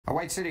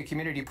White City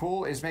Community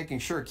Pool is making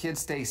sure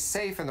kids stay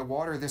safe in the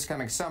water this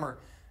coming summer.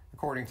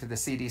 According to the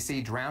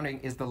CDC, drowning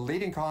is the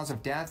leading cause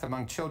of death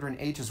among children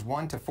ages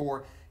 1 to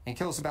 4 and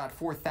kills about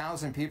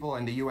 4,000 people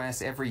in the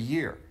U.S. every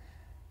year.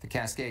 The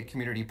Cascade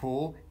Community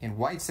Pool in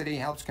White City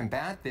helps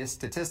combat this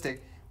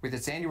statistic with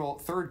its annual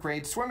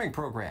third-grade swimming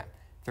program.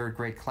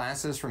 Third-grade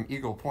classes from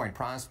Eagle Point,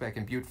 Prospect,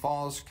 and Butte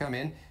Falls come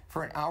in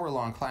for an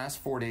hour-long class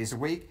 4 days a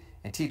week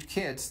and teach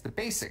kids the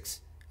basics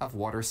of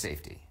water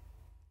safety.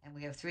 And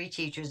we have 3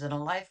 teachers and a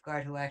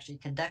lifeguard who actually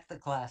conduct the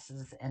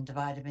classes and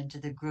divide them into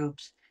the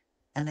groups.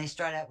 And they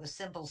start out with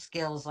simple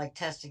skills like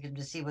testing them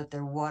to see what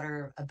their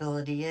water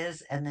ability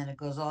is, and then it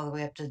goes all the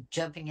way up to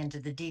jumping into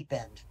the deep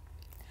end.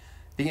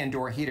 The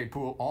indoor heated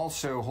pool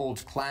also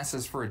holds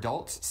classes for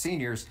adults,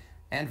 seniors,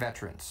 and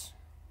veterans.